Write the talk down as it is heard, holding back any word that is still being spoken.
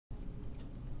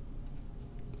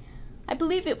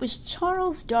believe it was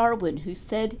Charles Darwin who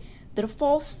said that a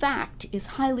false fact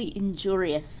is highly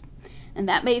injurious. And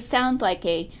that may sound like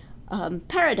a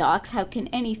paradox. How can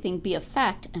anything be a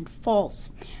fact and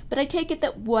false? But I take it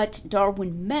that what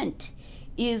Darwin meant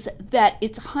is that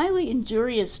it's highly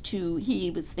injurious to,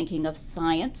 he was thinking of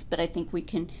science, but I think we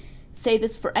can say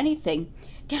this for anything,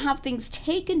 to have things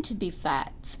taken to be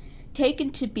facts, taken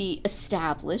to be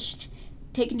established,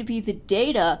 taken to be the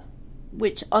data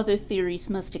which other theories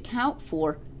must account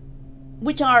for,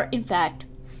 which are in fact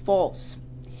false.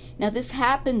 Now this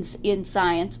happens in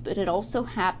science, but it also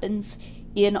happens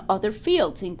in other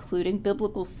fields, including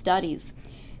biblical studies.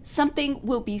 Something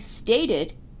will be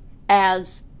stated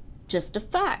as just a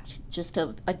fact, just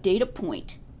a data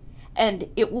point, and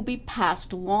it will be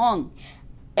passed along.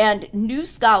 And new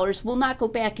scholars will not go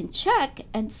back and check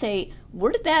and say,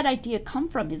 where did that idea come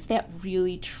from? Is that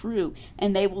really true?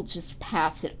 And they will just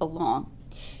pass it along.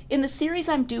 In the series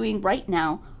I'm doing right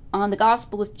now on the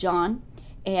Gospel of John,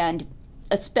 and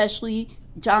especially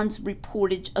John's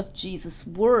reportage of Jesus'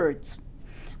 words,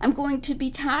 I'm going to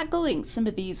be tackling some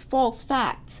of these false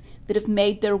facts that have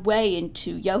made their way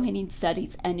into Johannine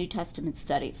studies and New Testament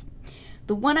studies.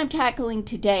 The one I'm tackling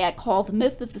today I call the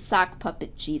myth of the sock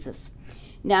puppet Jesus.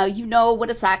 Now, you know what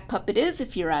a sock puppet is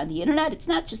if you're on the internet. It's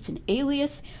not just an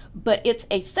alias, but it's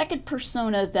a second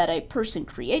persona that a person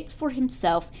creates for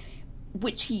himself,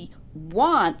 which he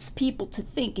wants people to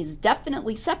think is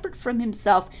definitely separate from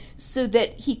himself, so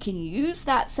that he can use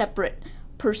that separate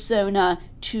persona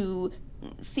to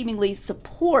seemingly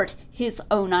support his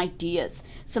own ideas.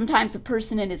 Sometimes a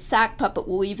person in his sock puppet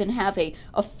will even have a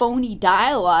phony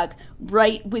dialogue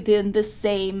right within the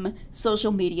same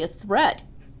social media thread.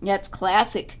 That's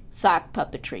classic sock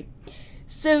puppetry.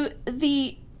 So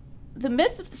the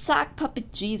myth of the sock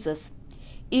puppet Jesus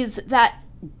is that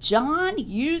John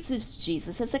uses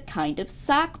Jesus as a kind of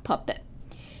sock puppet,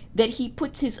 that he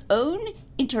puts his own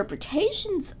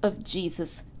interpretations of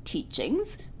Jesus'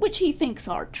 teachings, which he thinks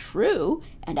are true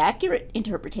and accurate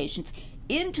interpretations,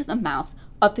 into the mouth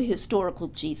of the historical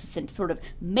Jesus and sort of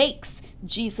makes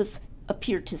Jesus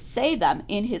appear to say them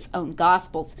in his own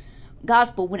gospel,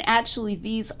 when actually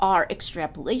these are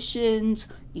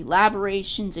extrapolations,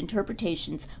 elaborations,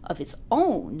 interpretations of his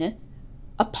own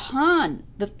upon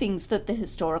the things that the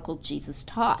historical Jesus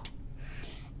taught.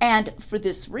 And for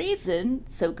this reason,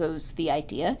 so goes the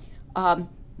idea,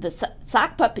 the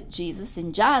sock puppet Jesus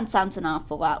in John sounds an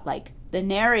awful lot like the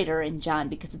narrator in John,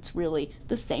 because it's really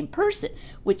the same person,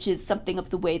 which is something of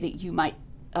the way that you might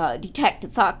detect a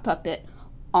sock puppet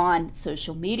on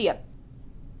social media.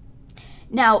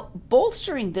 Now,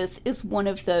 bolstering this is one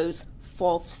of those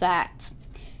false facts.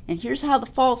 And here's how the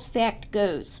false fact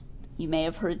goes. You may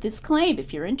have heard this claim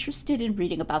if you're interested in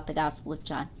reading about the Gospel of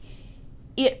John.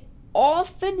 It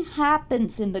often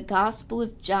happens in the Gospel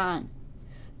of John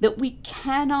that we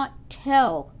cannot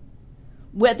tell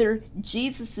whether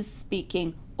Jesus is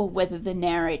speaking or whether the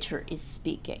narrator is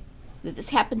speaking. That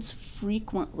this happens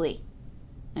frequently,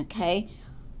 okay?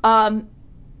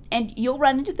 And you'll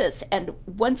run into this, and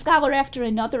one scholar after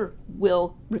another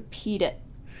will repeat it.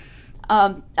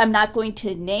 I'm not going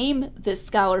to name this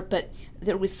scholar, but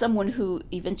there was someone who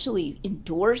eventually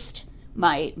endorsed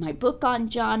my book on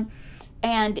John,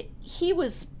 and he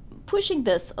was pushing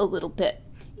this a little bit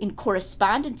in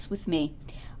correspondence with me.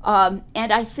 And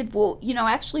I said, well,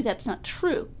 actually that's not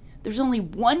true. There's only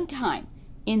one time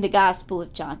in the Gospel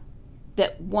of John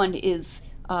that one is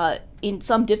in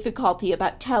some difficulty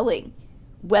about telling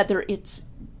whether it's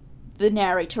the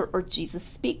narrator or Jesus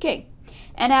speaking.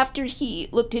 And after he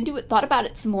looked into it, thought about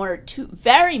it some more,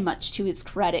 very much to his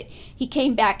credit, he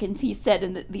came back and he said,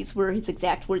 and these were his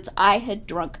exact words, "I had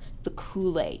drunk the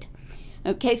Kool-Aid."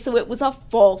 Okay, so it was a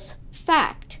false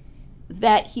fact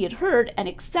that he had heard and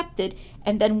accepted,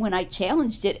 and then when I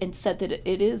challenged it and said that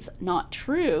it is not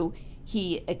true,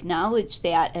 he acknowledged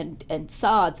that and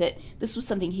saw that this was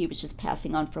something he was just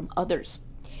passing on from others.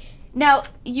 Now,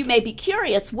 you may be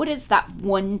curious, what is that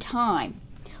one time?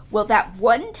 Well, that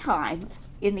one time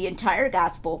in the entire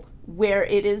gospel where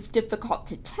it is difficult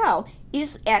to tell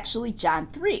is actually John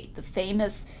 3, the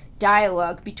famous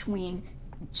dialogue between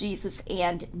Jesus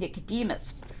and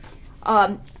Nicodemus.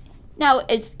 Now,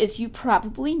 as you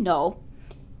probably know,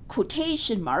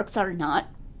 quotation marks are not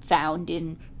found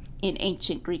in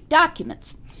ancient Greek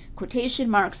documents. Quotation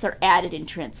marks are added in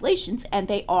translations, and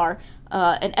they are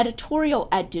an editorial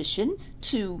addition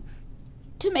to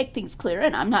make things clear.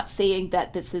 And I'm not saying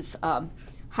that this is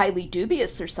highly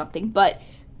dubious or something,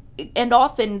 and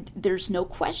often there's no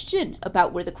question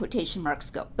about where the quotation marks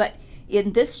go. But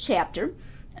in this chapter,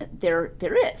 there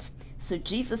is. So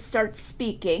Jesus starts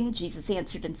speaking. Jesus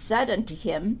answered and said unto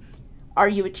him, are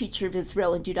you a teacher of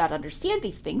Israel and do not understand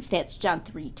these things? That's John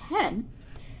 3:10.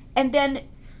 And then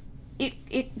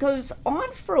it goes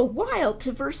on for a while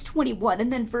to verse 21,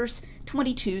 and then verse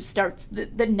 22 starts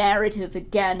the narrative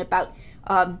again about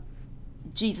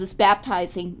Jesus'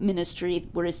 baptizing ministry,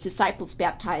 where his disciples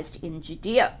baptized in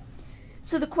Judea.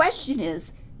 So the question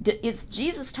is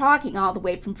Jesus talking all the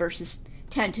way from verses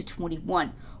 10 to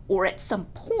 21? Or at some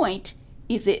point,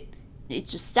 it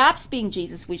just stops being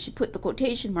Jesus? We should put the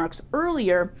quotation marks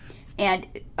earlier, and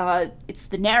it's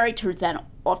the narrator then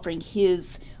offering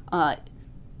his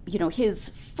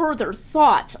further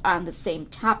thoughts on the same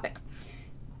topic.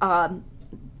 I'm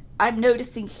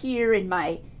noticing here in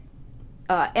my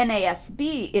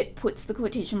NASB, it puts the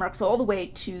quotation marks all the way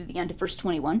to the end of verse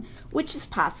 21, which is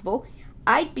possible.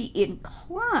 I'd be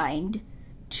inclined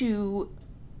to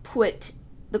put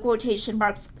the quotation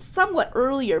marks somewhat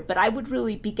earlier, but I would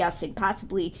really be guessing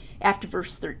possibly after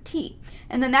verse 13.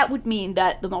 And then that would mean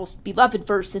that the most beloved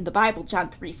verse in the Bible, John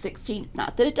 3:16,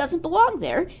 not that it doesn't belong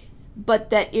there, but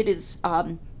that it is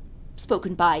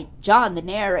spoken by John, the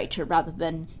narrator, rather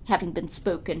than having been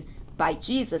spoken by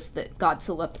Jesus, that God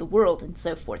so loved the world and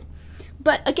so forth.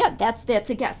 But again, that's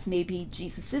a guess. Maybe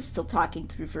Jesus is still talking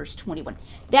through verse 21.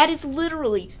 That is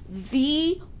literally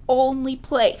the only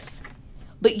place.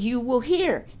 But you will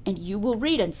hear and you will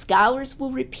read, and scholars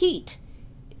will repeat.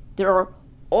 There are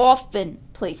often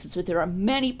places, or there are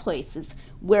many places,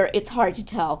 where it's hard to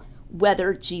tell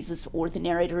whether Jesus or the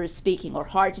narrator is speaking, or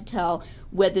hard to tell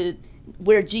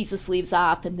where Jesus leaves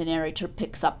off and the narrator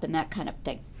picks up, and that kind of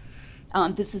thing.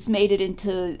 This has made it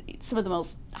into some of the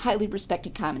most highly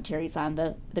respected commentaries on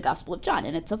the Gospel of John,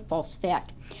 and it's a false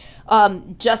fact.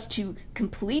 Just to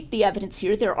complete the evidence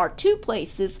here, there are two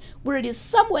places where it is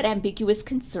somewhat ambiguous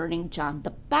concerning John the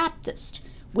Baptist,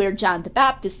 where John the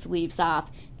Baptist leaves off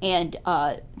and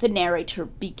the narrator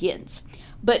begins.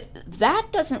 But that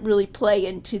doesn't really play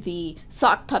into the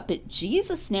sock puppet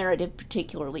Jesus narrative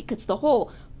particularly, because the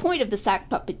whole point of the sock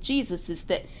puppet Jesus is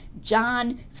that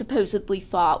John supposedly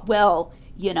thought, well,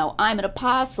 I'm an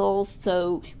apostle,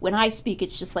 so when I speak,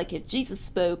 it's just like if Jesus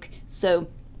spoke, so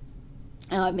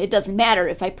it doesn't matter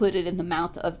if I put it in the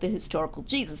mouth of the historical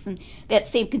Jesus. And that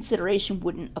same consideration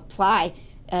wouldn't apply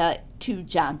to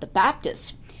John the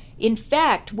Baptist. In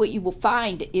fact, what you will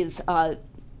find is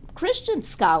Christian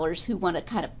scholars who want to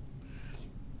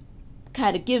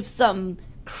kind of give some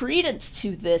credence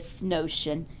to this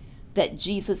notion that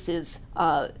Jesus is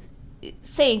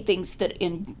saying things that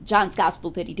in John's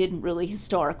gospel that he didn't really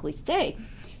historically say.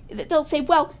 They'll say,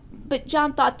 well, but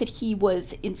John thought that he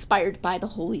was inspired by the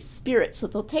Holy Spirit. So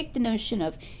they'll take the notion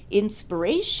of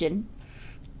inspiration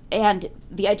and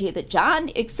the idea that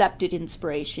John accepted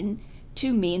inspiration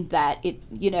to mean that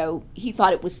he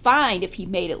thought it was fine if he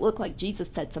made it look like Jesus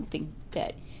said something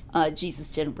that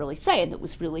Jesus didn't really say, and that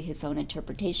was really his own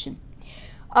interpretation.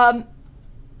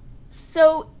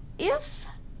 So if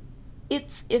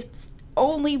it's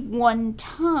only one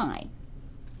time,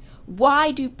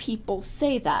 why do people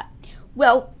say that?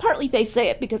 Well, partly they say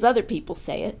it because other people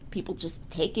say it. People just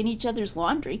take in each other's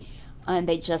laundry, and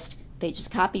they just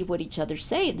copy what each other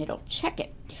say, and they don't check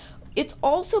it. It's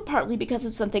also partly because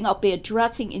of something I'll be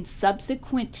addressing in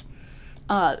subsequent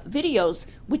videos,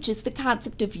 which is the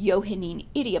concept of Johannine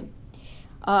idiom.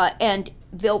 And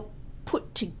they'll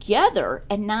put together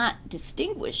and not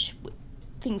distinguish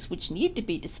things which need to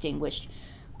be distinguished.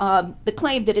 The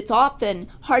claim that it's often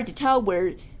hard to tell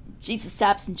where Jesus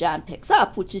stops and John picks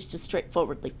up, which is just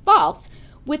straightforwardly false,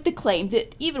 with the claim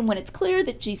that even when it's clear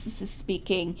that Jesus is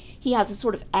speaking, he has a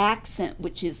sort of accent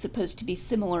which is supposed to be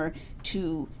similar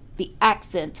to the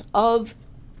accent of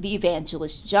the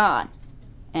evangelist John.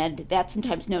 And that's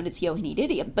sometimes known as Johannine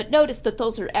idiom. But notice that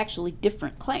those are actually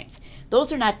different claims.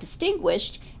 Those are not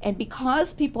distinguished, and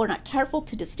because people are not careful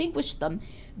to distinguish them,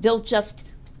 they'll just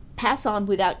pass on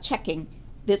without checking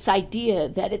this idea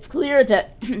that it's clear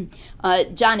that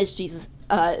John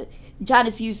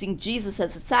is using Jesus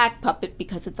as a sock puppet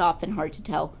because it's often hard to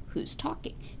tell who's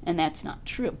talking, and that's not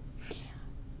true.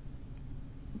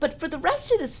 But for the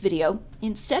rest of this video,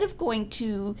 instead of going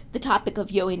to the topic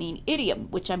of Johannine idiom,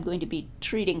 which I'm going to be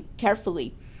treating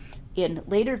carefully in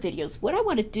later videos, what I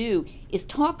want to do is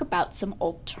talk about some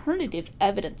alternative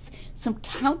evidence, some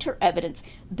counter evidence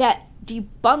that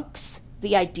debunks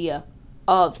the idea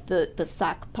of the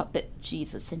sock puppet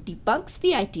Jesus, and debunks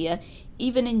the idea,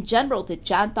 even in general, that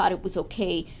John thought it was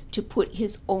okay to put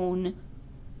his own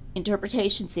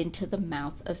interpretations into the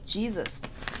mouth of Jesus.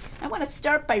 I want to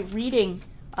start by reading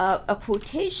a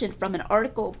quotation from an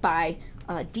article by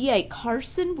D.A.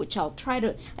 Carson, which I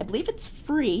believe it's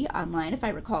free online if I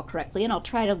recall correctly, and I'll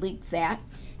try to link that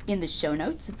in the show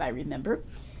notes if I remember.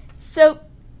 So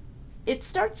it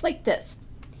starts like this.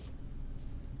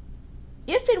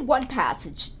 If in one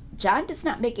passage, John does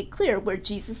not make it clear where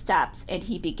Jesus stops and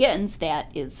he begins,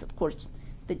 that is, of course,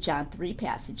 the John 3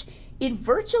 passage, in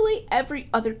virtually every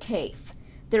other case,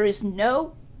 there is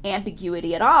no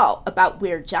ambiguity at all about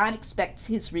where John expects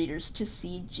his readers to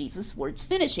see Jesus' words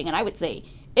finishing. And I would say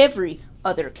every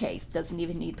other case doesn't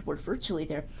even need the word virtually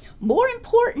there. More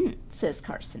important, says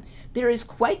Carson, there is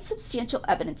quite substantial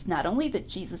evidence not only that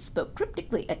Jesus spoke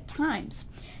cryptically at times,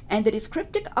 and that his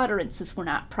cryptic utterances were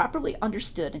not properly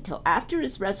understood until after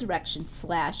his resurrection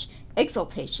 /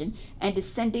 exaltation and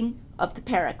descending of the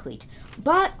Paraclete,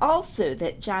 but also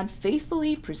that John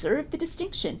faithfully preserved the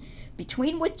distinction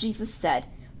between what Jesus said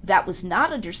that was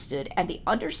not understood and the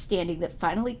understanding that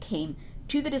finally came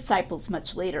to the disciples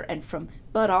much later. And from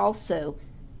but also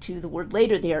to, the word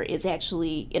later there is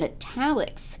actually in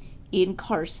italics in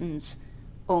Carson's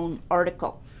own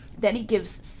article. Then he gives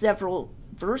several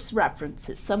verse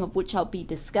references, some of which I'll be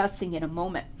discussing in a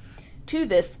moment, to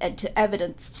this and to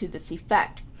evidence to this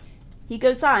effect. He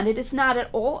goes on, it is not at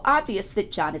all obvious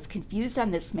that John is confused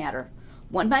on this matter.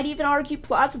 One might even argue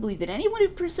plausibly that anyone who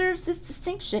preserves this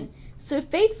distinction so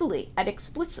faithfully and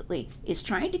explicitly is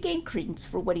trying to gain credence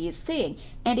for what he is saying,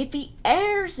 and if he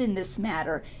errs in this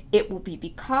matter, it will be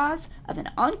because of an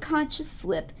unconscious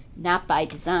slip, not by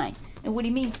design. And what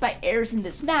he means by errs in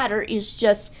this matter is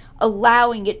just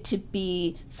allowing it to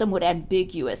be somewhat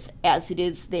ambiguous, as it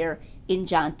is there in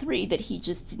John 3, that he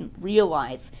just didn't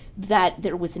realize that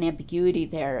there was an ambiguity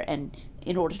there, and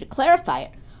in order to clarify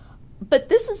it. But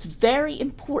this is very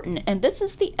important, and this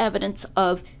is the evidence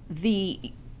of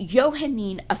the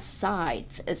Johannine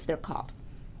asides, as they're called.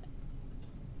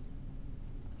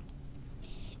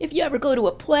 If you ever go to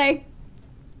a play,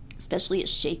 especially a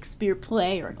Shakespeare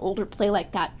play or an older play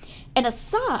like that, an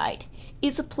aside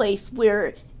is a place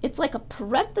where it's like a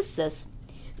parenthesis.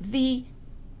 The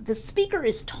speaker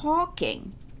is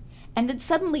talking, and then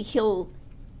suddenly he'll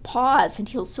pause and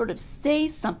he'll sort of say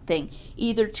something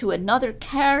either to another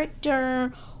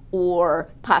character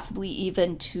or possibly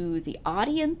even to the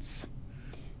audience.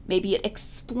 Maybe it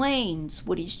explains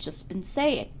what he's just been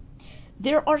saying.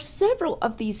 There are several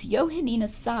of these Johannine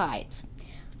asides.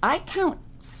 I count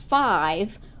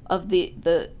 5 of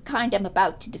the kind I'm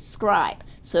about to describe.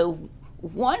 So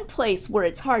one place where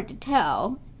it's hard to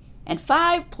tell, and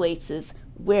 5 places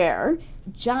where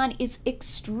John is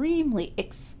extremely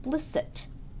explicit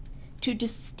to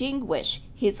distinguish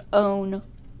his own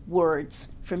words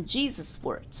from Jesus'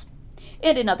 words.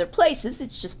 And in other places,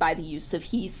 it's just by the use of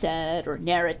he said or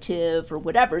narrative or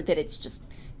whatever that it's just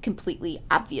completely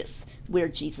obvious where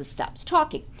Jesus stops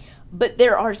talking. But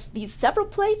there are these several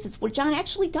places where John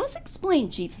actually does explain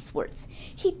Jesus' words.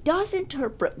 He does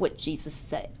interpret what Jesus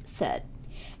said.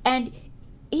 And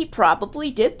he probably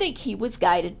did think he was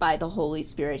guided by the Holy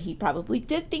Spirit. He probably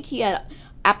did think he had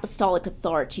apostolic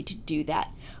authority to do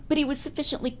that. But he was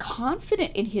sufficiently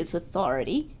confident in his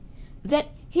authority that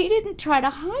he didn't try to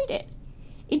hide it.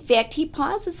 In fact, he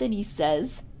pauses and he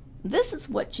says, this is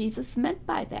what Jesus meant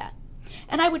by that.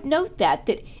 And I would note that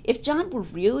if John were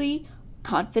really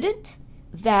confident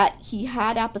that he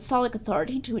had apostolic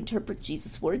authority to interpret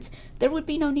Jesus' words, there would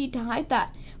be no need to hide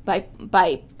that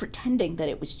by pretending that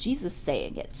it was Jesus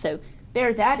saying it. So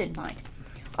bear that in mind.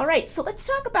 All right, so let's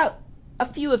talk about a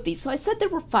few of these. So I said there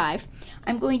were 5.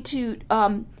 I'm going to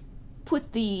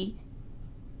put the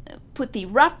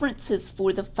references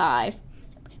for the 5.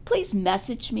 Please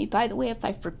message me, by the way, if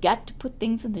I forget to put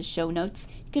things in the show notes.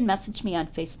 You can message me on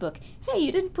Facebook. Hey,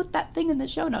 you didn't put that thing in the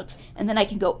show notes. And then I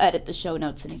can go edit the show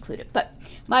notes and include it. But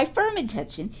my firm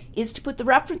intention is to put the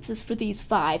references for these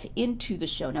 5 into the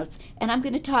show notes. And I'm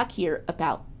going to talk here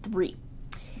about 3.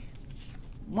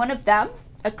 One of them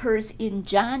occurs in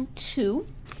John 2,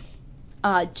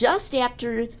 just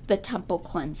after the temple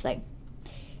cleansing.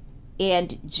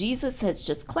 And Jesus has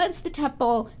just cleansed the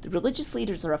temple. The religious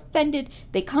leaders are offended.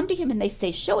 They come to him and they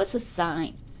say, show us a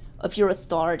sign of your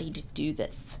authority to do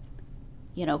this.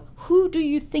 You know, who do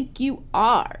you think you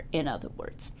are, in other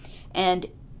words? And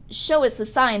show us a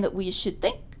sign that we should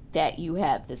think that you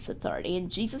have this authority. And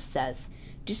Jesus says,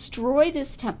 destroy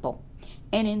this temple,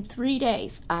 and in 3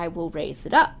 days I will raise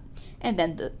it up. And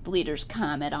then the leaders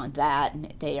comment on that,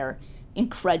 and they are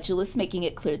incredulous, making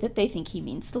it clear that they think he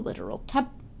means the literal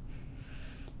temple.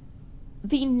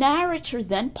 The narrator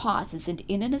then pauses, and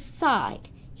in an aside,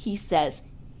 he says,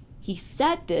 he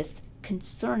said this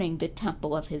concerning the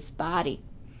temple of his body.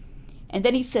 And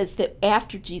then he says that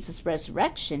after Jesus'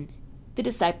 resurrection, the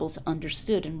disciples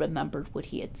understood and remembered what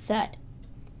he had said.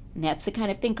 And that's the kind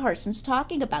of thing Carson's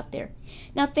talking about there.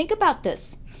 Now think about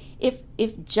this.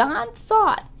 If John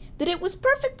thought that it was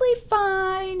perfectly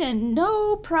fine and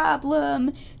no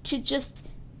problem to just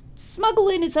smuggle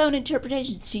in his own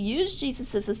interpretations, to use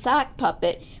Jesus as a sock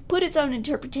puppet, put his own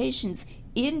interpretations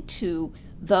into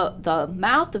the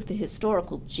mouth of the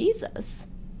historical Jesus.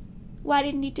 Why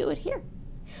didn't he do it here?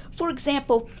 For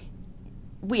example,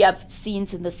 we have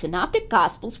scenes in the Synoptic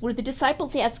Gospels where the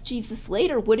disciples ask Jesus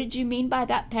later, what did you mean by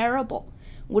that parable?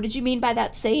 What did you mean by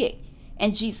that saying?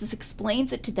 And Jesus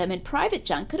explains it to them in private.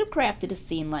 John could have crafted a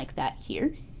scene like that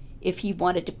here if he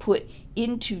wanted to put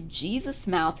into Jesus'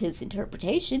 mouth his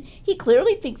interpretation. He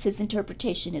clearly thinks his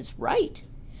interpretation is right,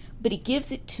 but he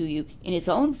gives it to you in his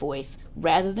own voice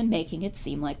rather than making it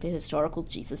seem like the historical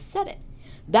Jesus said it.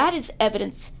 That is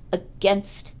evidence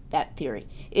against that theory.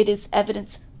 It is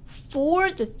evidence for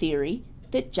the theory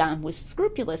that John was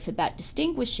scrupulous about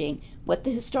distinguishing what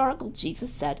the historical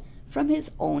Jesus said from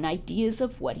his own ideas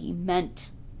of what he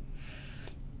meant.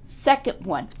 Second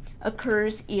one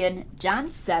occurs in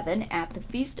John 7 at the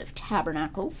Feast of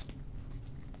Tabernacles.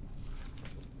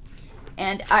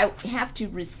 And I have to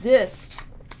resist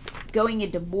going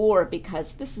into more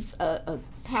because this is a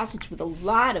passage with a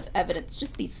lot of evidence,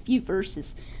 just these few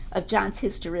verses of John's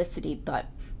historicity, but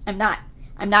I'm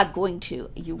not going to.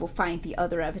 You will find the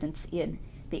other evidence in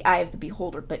the Eye of the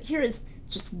Beholder, but here is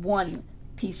just one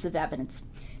piece of evidence.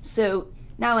 So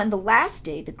now on the last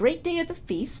day, the great day of the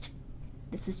feast,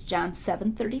 this is John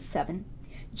 7:37,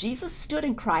 Jesus stood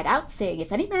and cried out, saying,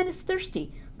 if any man is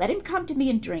thirsty, let him come to me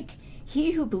and drink.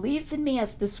 He who believes in me,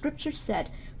 as the scripture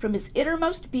said, from his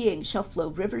innermost being shall flow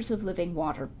rivers of living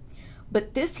water.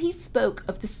 But this he spoke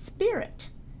of the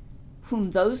Spirit, whom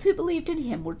those who believed in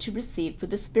him were to receive, for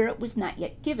the Spirit was not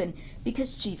yet given,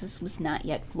 because Jesus was not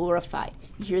yet glorified.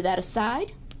 You hear that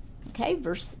aside? Okay,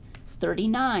 verse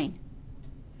 39.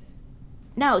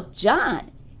 Now,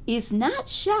 John is not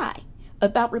shy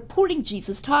about reporting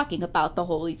Jesus talking about the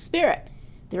Holy Spirit.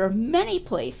 There are many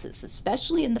places,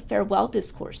 especially in the farewell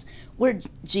discourse, where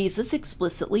Jesus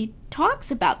explicitly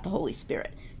talks about the Holy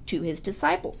Spirit to his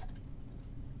disciples.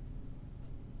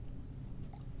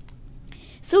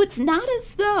 So it's not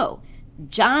as though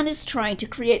John is trying to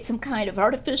create some kind of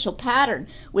artificial pattern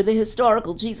where the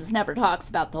historical Jesus never talks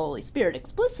about the Holy Spirit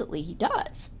explicitly. He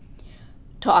does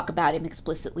talk about him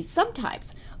explicitly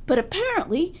sometimes, but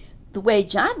apparently the way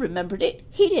John remembered it,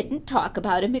 he didn't talk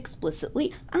about him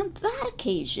explicitly on that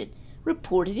occasion,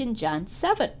 reported in John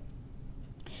 7.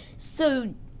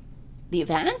 So the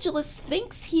evangelist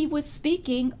thinks he was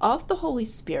speaking of the Holy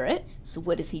Spirit, so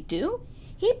what does he do?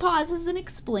 He pauses and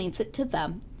explains it to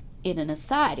them in an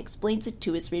aside, explains it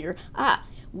to his reader.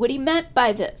 What he meant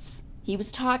by this, he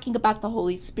was talking about the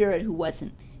Holy Spirit who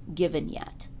wasn't given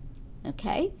yet.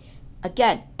 Okay?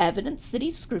 Again, evidence that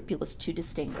he's scrupulous to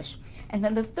distinguish. And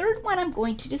then the third one I'm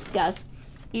going to discuss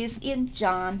is in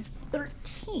John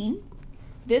 13.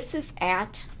 This is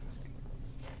at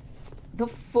the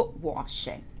foot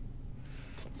washing.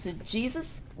 So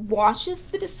Jesus washes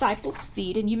the disciples'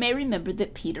 feet, and you may remember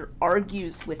that Peter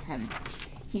argues with him.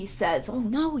 He says, oh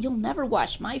no, you'll never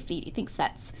wash my feet. He thinks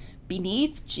that's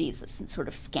beneath Jesus and sort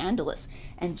of scandalous.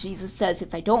 And Jesus says,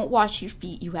 if I don't wash your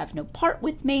feet, you have no part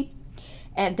with me.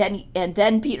 And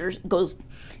then Peter goes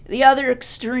the other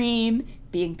extreme,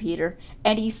 being Peter,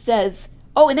 and he says,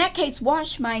 oh, in that case,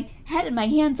 wash my head and my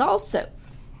hands also.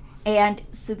 And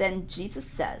so then Jesus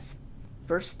says,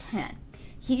 verse 10,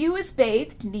 he who is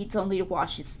bathed needs only to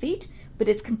wash his feet, but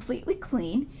is completely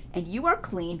clean, and you are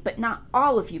clean, but not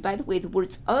all of you. By the way, the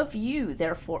words of you,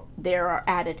 therefore, there are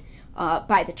added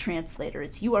by the translator.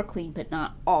 It's you are clean, but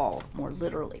not all, more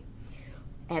literally.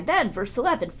 And then verse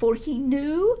 11, for he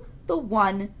knew the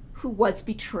one who was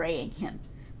betraying him.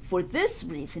 For this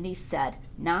reason, he said,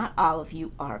 not all of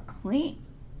you are clean.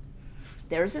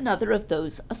 There's another of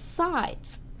those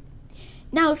asides.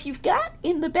 Now, if you've got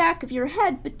in the back of your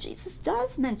head, but Jesus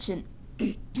does mention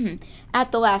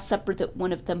at the Last Supper that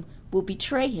one of them will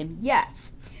betray him,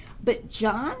 yes. But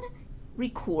John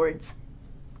records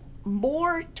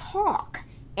more talk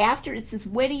after it says,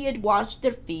 when he had washed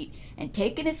their feet and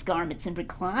taken his garments and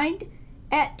reclined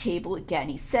at table again,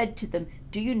 he said to them,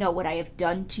 do you know what I have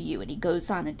done to you? And he goes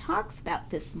on and talks about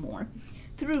this more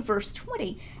through verse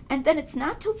 20. And then it's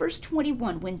not till verse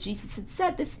 21 when Jesus had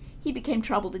said this, he became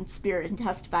troubled in spirit and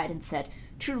testified and said,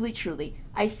 truly, truly,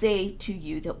 I say to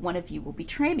you that one of you will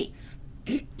betray me.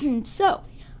 So,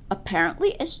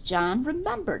 apparently, as John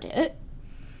remembered it,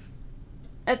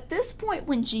 at this point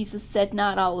when Jesus said,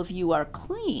 not all of you are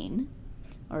clean,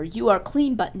 or you are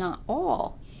clean but not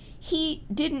all, he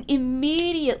didn't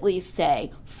immediately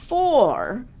say,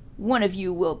 for one of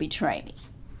you will betray me.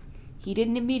 He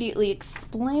didn't immediately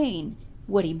explain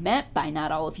what he meant by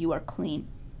not all of you are clean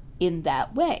in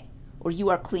that way, or you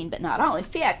are clean but not all. In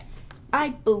fact, I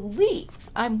believe,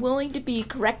 I'm willing to be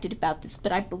corrected about this,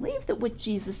 but I believe that what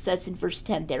Jesus says in verse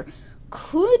 10 there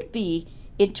could be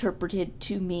interpreted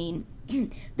to mean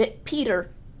that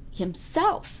Peter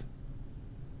himself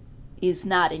is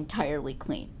not entirely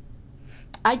clean.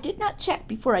 I did not check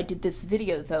before I did this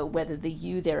video, though, whether the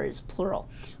you there is plural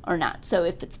or not. So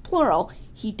if it's plural,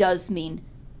 he does mean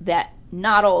that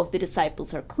not all of the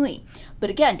disciples are clean. But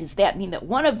again, does that mean that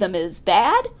one of them is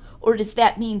bad? Or does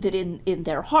that mean that in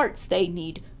their hearts they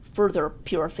need further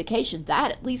purification? That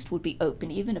at least would be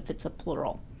open, even if it's a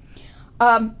plural.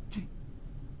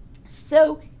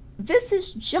 So this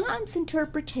is John's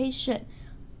interpretation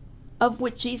of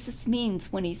what Jesus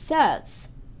means when he says,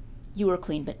 you are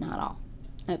clean but not all.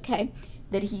 Okay?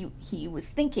 That he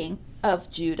was thinking of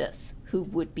Judas, who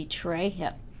would betray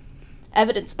him.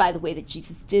 Evidenced by the way that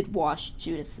Jesus did wash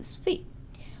Judas's feet.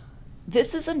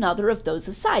 This is another of those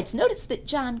asides. Notice that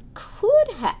John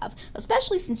could have,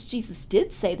 especially since Jesus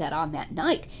did say that on that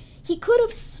night, he could have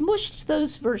smushed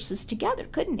those verses together,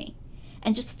 couldn't he?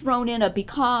 And just thrown in a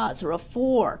because or a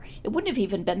for. It wouldn't have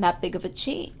even been that big of a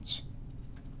change.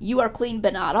 You are clean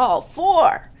but not all.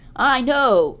 For I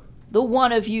know the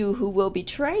one of you who will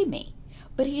betray me.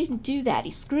 But he didn't do that.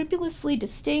 He scrupulously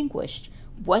distinguished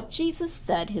what Jesus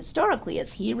said historically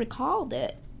as he recalled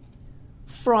it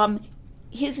from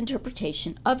his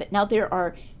interpretation of it. Now, there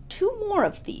are two more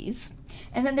of these,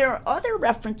 and then there are other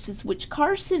references which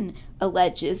Carson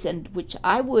alleges and which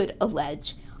I would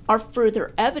allege are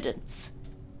further evidence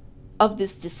of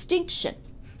this distinction.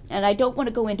 And I don't want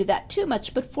to go into that too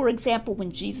much, but for example,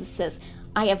 when Jesus says,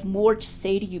 I have more to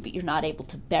say to you, but you're not able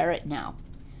to bear it now.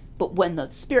 But when the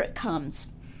Spirit comes,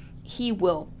 he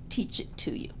will teach it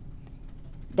to you.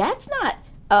 That's not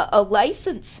a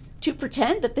license to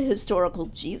pretend that the historical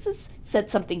Jesus said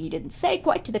something he didn't say.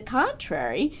 Quite to the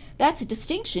contrary, that's a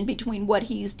distinction between what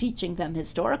he's teaching them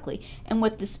historically and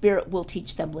what the Spirit will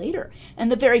teach them later.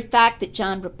 And the very fact that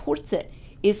John reports it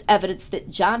is evidence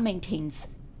that John maintains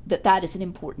that that is an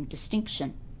important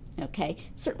distinction. Okay?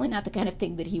 Certainly not the kind of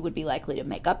thing that he would be likely to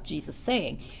make up Jesus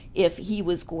saying if he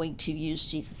was going to use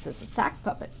Jesus as a sack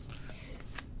puppet.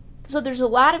 So there's a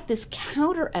lot of this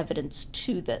counter evidence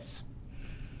to this.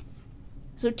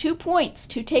 So 2 points,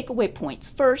 2 takeaway points.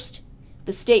 First,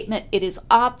 the statement, it is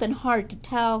often hard to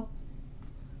tell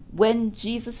when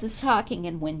Jesus is talking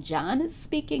and when John is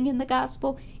speaking in the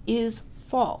gospel, is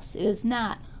false. It is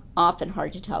not often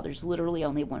hard to tell. There's literally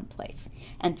only one place.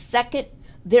 And second,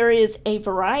 there is a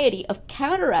variety of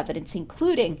counter evidence,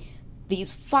 including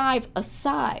these 5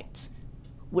 asides,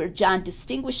 where John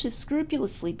distinguishes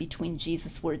scrupulously between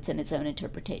Jesus' words and his own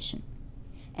interpretation.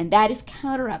 And that is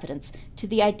counter evidence to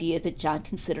the idea that John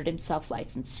considered himself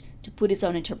licensed to put his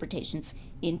own interpretations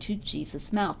into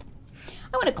Jesus' mouth.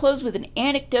 I want to close with an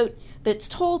anecdote that's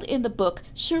told in the book,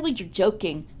 Surely You're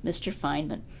Joking, Mr.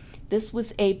 Feynman. This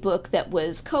was a book that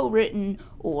was co-written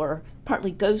or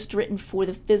partly ghost-written for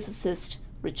the physicist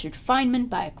Richard Feynman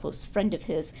by a close friend of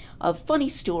his, of funny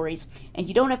stories, and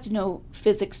you don't have to know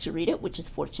physics to read it, which is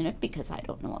fortunate because I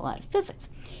don't know a lot of physics.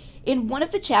 In one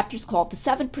of the chapters called The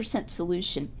 7%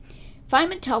 Solution,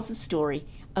 Feynman tells a story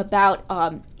about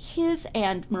his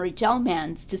and Murray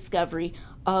Gell-Mann's discovery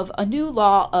of a new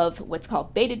law of what's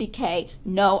called beta decay.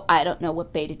 No, I don't know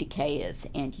what beta decay is,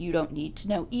 and you don't need to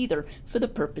know either for the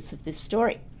purpose of this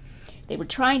story. They were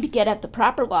trying to get at the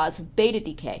proper laws of beta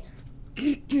decay.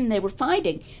 They were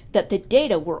finding that the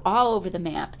data were all over the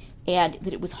map and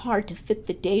that it was hard to fit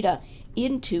the data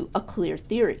into a clear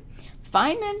theory.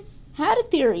 Feynman had a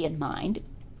theory in mind,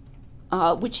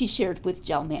 which he shared with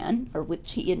Gell-Mann, or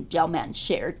which he and Gell-Mann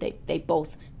shared. They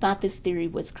both thought this theory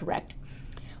was correct.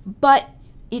 But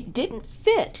it didn't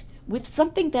fit with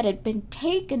something that had been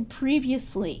taken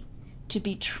previously to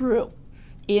be true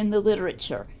in the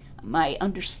literature. My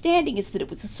understanding is that it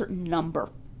was a certain number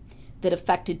that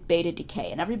affected beta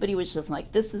decay, and everybody was just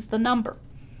like, this is the number.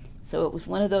 So it was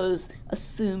one of those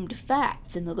assumed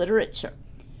facts in the literature.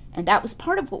 And that was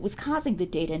part of what was causing the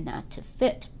data not to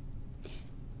fit.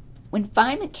 When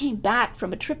Feynman came back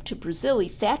from a trip to Brazil, he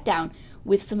sat down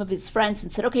with some of his friends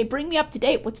and said, okay, bring me up to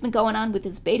date. What's been going on with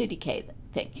this beta decay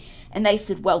thing? And they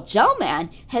said, well, Gell-Mann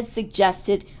has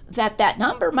suggested that that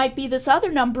number might be this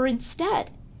other number instead.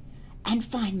 And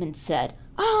Feynman said,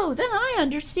 oh, then I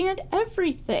understand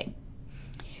everything.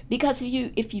 Because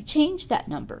if you change that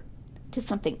number to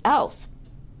something else,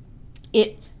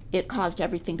 it caused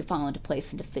everything to fall into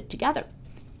place and to fit together.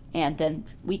 And then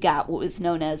we got what was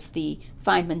known as the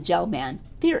Feynman-Gell-Mann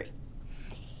theory.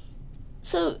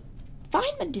 So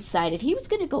Feynman decided he was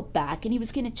going to go back and he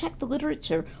was going to check the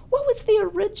literature. What was the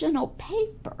original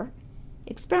paper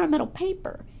experimental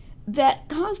paper that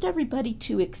caused everybody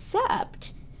to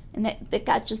accept, and that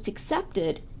got just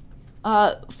accepted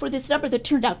for this number that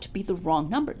turned out to be the wrong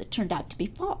number, that turned out to be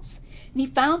false. And he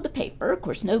found the paper, of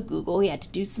course, no Google, he had to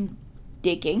do some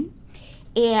digging,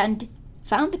 and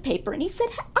found the paper, and he said,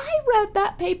 I read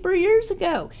that paper years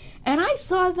ago, and I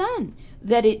saw then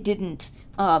that it didn't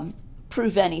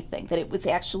prove anything, that it was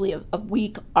actually a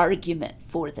weak argument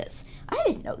for this. I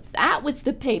didn't know that was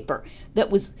the paper that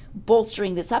was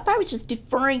bolstering this up. I was just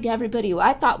deferring to everybody who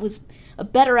I thought was a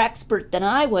better expert than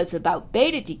I was about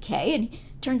beta decay, and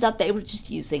it turns out they were just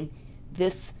using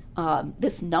this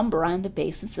this number on the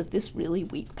basis of this really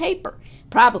weak paper.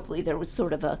 Probably there was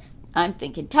sort of a, I'm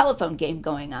thinking, telephone game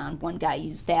going on. One guy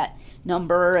used that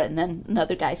number, and then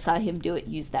another guy saw him do it,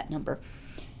 used that number.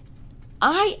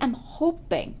 I am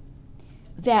hoping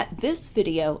that this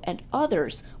video and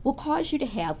others will cause you to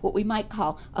have what we might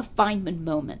call a Feynman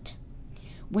moment,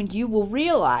 when you will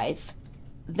realize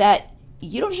that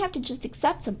you don't have to just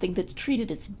accept something that's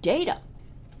treated as data.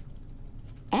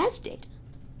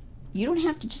 You don't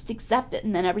have to just accept it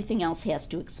and then everything else has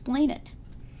to explain it.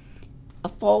 A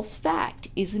false fact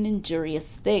is an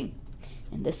injurious thing.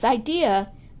 And this idea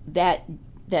that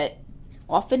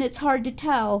often it's hard to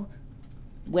tell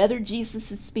whether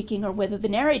Jesus is speaking or whether the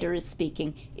narrator is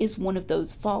speaking is one of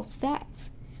those false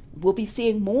facts. We'll be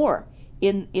seeing more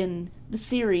in the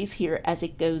series here as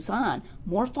it goes on,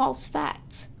 more false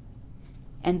facts.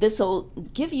 And this will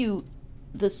give you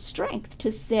the strength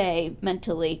to say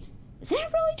mentally, is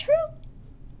that really true?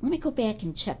 Let me go back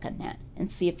and check on that and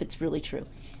see if it's really true.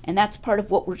 And that's part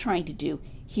of what we're trying to do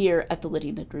here at the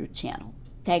Lydia McGrew channel.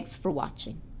 Thanks for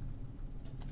watching.